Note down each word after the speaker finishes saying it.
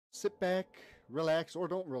sit back, relax, or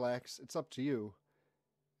don't relax. It's up to you.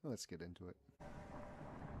 Let's get into it.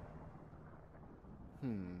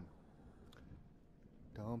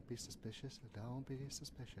 Don't be suspicious. Don't be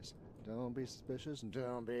suspicious. Don't be suspicious.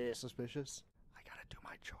 Don't be suspicious. I gotta do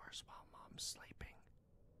my chores while Mom's sleeping.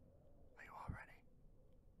 Are you all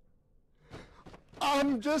ready?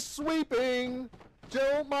 I'm just sweeping!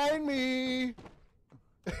 Don't mind me!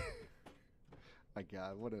 My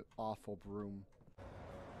God, what an awful broom.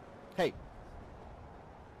 Hey!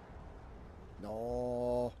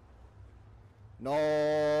 No!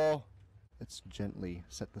 No! Let's gently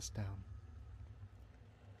set this down.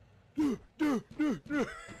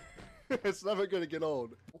 It's never gonna get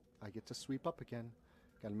old. I get to sweep up again.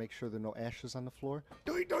 Gotta make sure there are no ashes on the floor.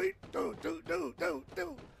 Do.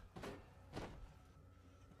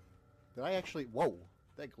 Did I actually... Whoa!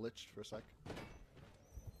 That glitched for a sec.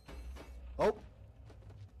 Oh!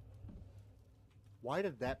 Why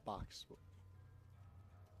did that box...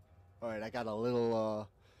 Alright, I got a little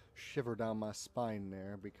shiver down my spine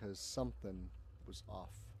there because something was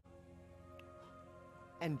off.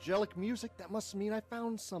 Angelic music? That must mean I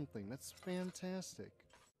found something. That's fantastic.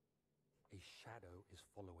 A shadow is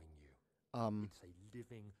following you. It's a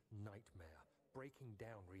living nightmare, breaking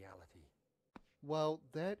down reality. Well,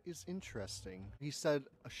 that is interesting. He said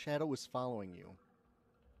a shadow is following you.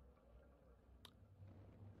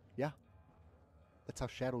 Yeah. That's how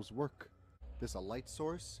shadows work. There's a light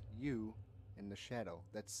source, you, and the shadow.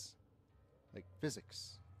 That's like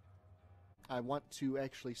physics. I want to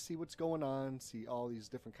actually see what's going on, see all these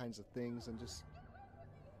different kinds of things, and just...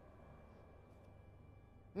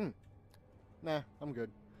 Nah, I'm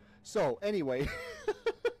good. So, anyway...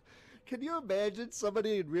 Can you imagine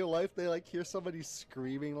somebody in real life, they like hear somebody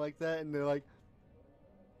screaming like that, and they're like...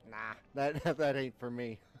 Nah, that ain't for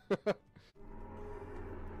me.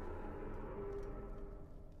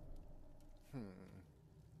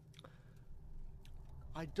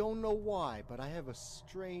 I don't know why, but I have a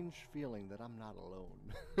strange feeling that I'm not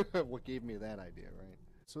alone. What gave me that idea, right?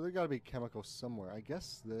 So there gotta be chemicals somewhere. I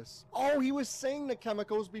guess this... Oh, he was saying the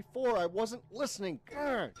chemicals before. I wasn't listening.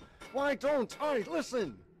 Grr! Why don't I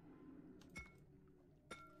listen?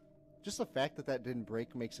 Just the fact that that didn't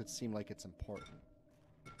break makes it seem like it's important.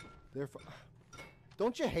 Therefore...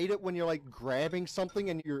 Don't you hate it when you're like grabbing something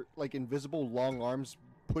and your like invisible long arms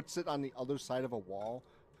puts it on the other side of a wall?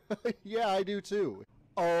 Yeah, I do too.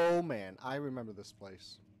 Oh man, I remember this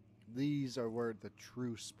place. These are where the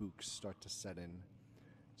true spooks start to set in.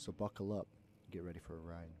 So buckle up, get ready for a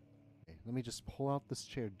ride. Okay, let me just pull out this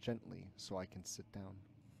chair gently so I can sit down.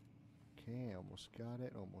 Okay, almost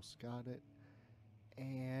got it,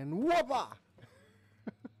 And whoopah!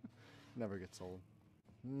 Never gets old.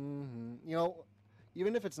 You know,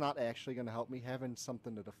 even if it's not actually going to help me, having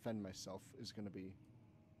something to defend myself is going to be...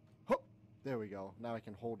 Oh, there we go. Now I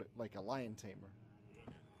can hold it like a lion tamer.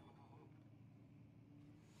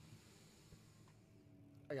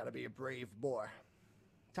 I gotta be a brave boy.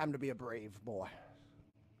 Time to be a brave boy.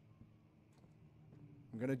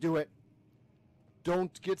 I'm gonna do it.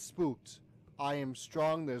 Don't get spooked. I am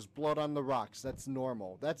strong. There's blood on the rocks. That's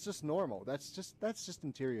normal. That's just normal. That's just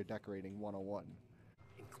interior decorating 101.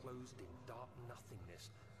 Enclosed in dark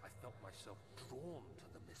nothingness, I felt myself drawn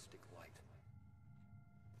to the mystic light.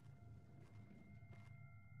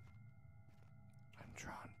 I'm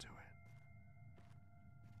drawn to it.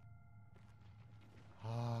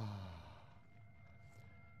 Ah.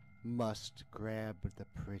 Must grab the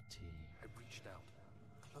pretty. I reached out,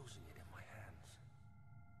 closing it in my hands.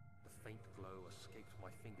 The faint glow escaped my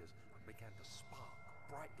fingers and began to spark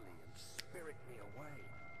brightly and spirit me away,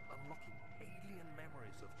 unlocking alien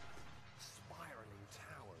memories of spiraling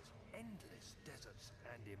towers, endless deserts,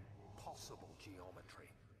 and impossible geometry.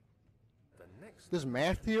 The next There's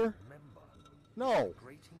math here? remember, No.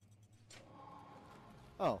 grating.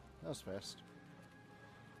 Oh, that was fast.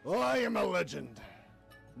 I am a legend.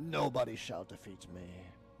 Nobody shall defeat me.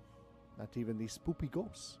 Not even these spoopy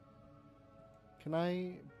ghosts. Can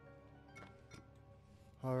I...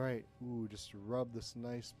 Alright. Ooh, just rub this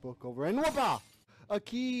nice book over and whoopah! A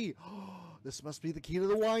key! Oh, this must be the key to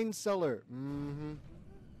the wine cellar.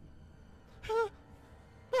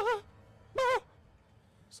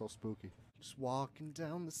 So spooky. Just walking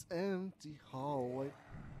down this empty hallway.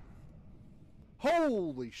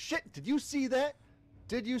 Holy shit! Did you see that?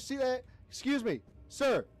 Did you see that? Excuse me,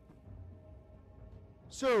 sir.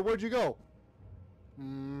 Sir, where'd you go?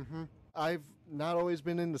 I've not always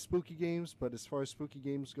been into spooky games, but as far as spooky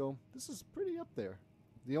games go, this is pretty up there.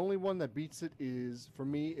 The only one that beats it is, for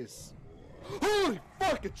me, is... Holy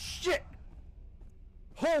fucking shit!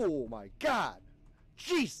 Oh my god!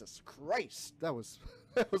 Jesus Christ! That was...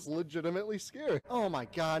 That was legitimately scary. Oh my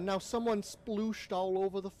god, now someone splooshed all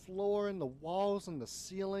over the floor and the walls and the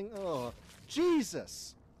ceiling. Oh,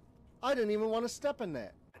 Jesus! I didn't even want to step in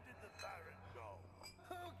that. Where did the Baron go?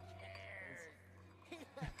 Who cares? He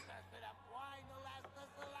left us enough wine to last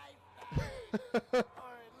us a lifetime.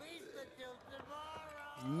 Or at least until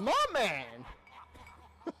tomorrow. My man!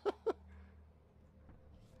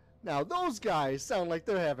 Now, those guys sound like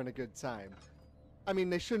they're having a good time. I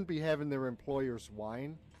mean, they shouldn't be having their employer's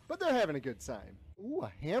wine, but they're having a good time. Ooh,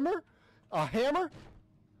 a hammer? A hammer?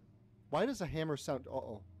 Why does a hammer sound...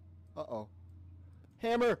 Uh-oh. Uh-oh.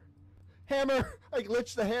 Hammer! Hammer! I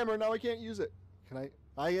glitched the hammer, now I can't use it. Can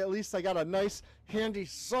I... at least I got a nice, handy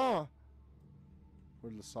saw.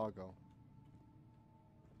 Where did the saw go?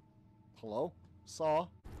 Hello? Saw?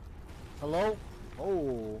 Hello?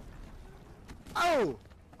 Oh. Oh!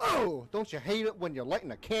 Oh! Don't you hate it when you're lighting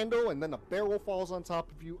a candle and then a barrel falls on top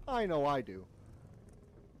of you? I know I do.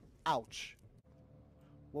 Ouch.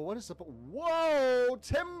 Well, what is up? Whoa!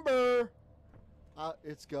 Timber!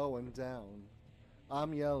 It's going down.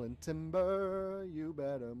 I'm yelling, timber, you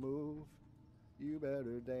better move. You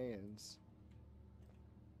better dance.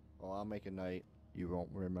 Well, I'll make a night you won't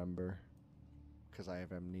remember. Because I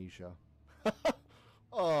have amnesia.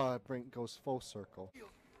 Oh, it goes full circle. Feels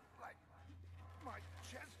like my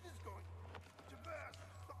chest is going to burst.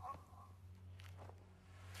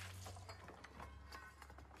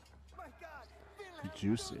 My God, Wilhelm,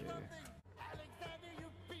 Juicy. do something. Alexander, you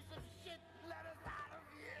piece of shit, let us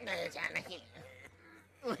out of here.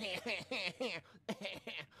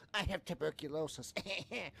 I have tuberculosis.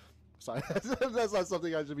 Sorry, that's not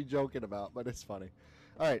something I should be joking about, but it's funny.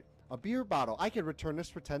 Alright, a beer bottle. I can return this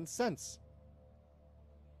for 10 cents.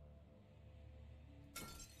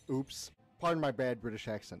 Oops. Pardon my bad British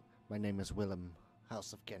accent. My name is Willem,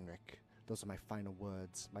 House of Genrick. Those are my final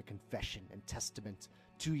words, my confession and testament.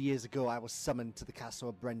 2 years ago, I was summoned to the castle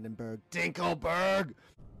of Brandenburg. Dinkelberg!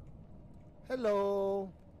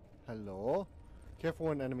 Hello. Hello. Careful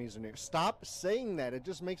when enemies are near. Stop saying that. It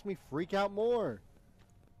just makes me freak out more.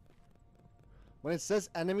 When it says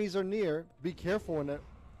enemies are near, be careful when it...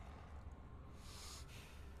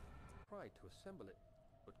 Tried to assemble it,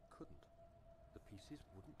 but couldn't. The pieces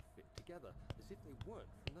wouldn't fit together, as if they weren't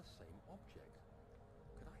from the same object.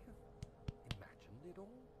 Could I have imagined it all?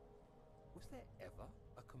 Was there ever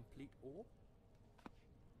a complete orb?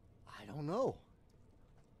 I don't know.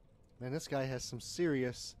 Man, this guy has some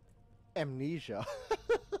serious amnesia.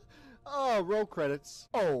 Oh, roll credits.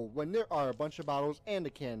 Oh, when there are a bunch of bottles and a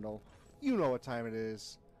candle, you know what time it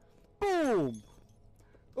is. Boom!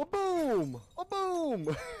 A boom! A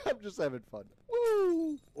boom! I'm just having fun.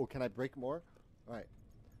 Woo! Oh, can I break more? Alright.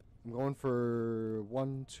 I'm going for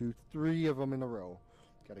 1, 2, 3 of them in a row.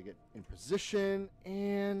 Gotta get in position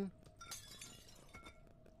and...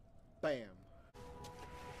 Bam.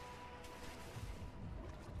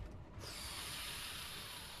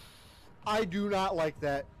 I do not like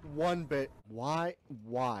that one bit. Why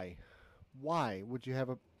would you have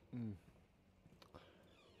a...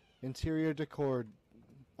 Interior decor.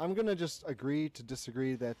 I'm gonna just agree to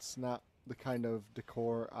disagree. That's not the kind of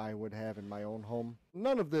decor I would have in my own home.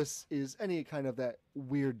 None of this is any kind of that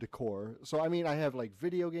weird decor. So I mean, I have like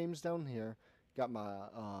video games down here. Got my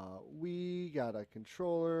Wii, got a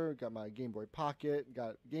controller, got my Game Boy Pocket,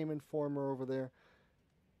 got Game Informer over there.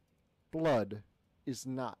 Blood is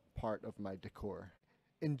not part of my decor.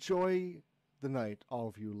 Enjoy the night, all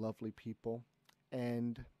of you lovely people,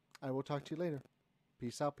 and I will talk to you later.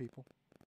 Peace out, people.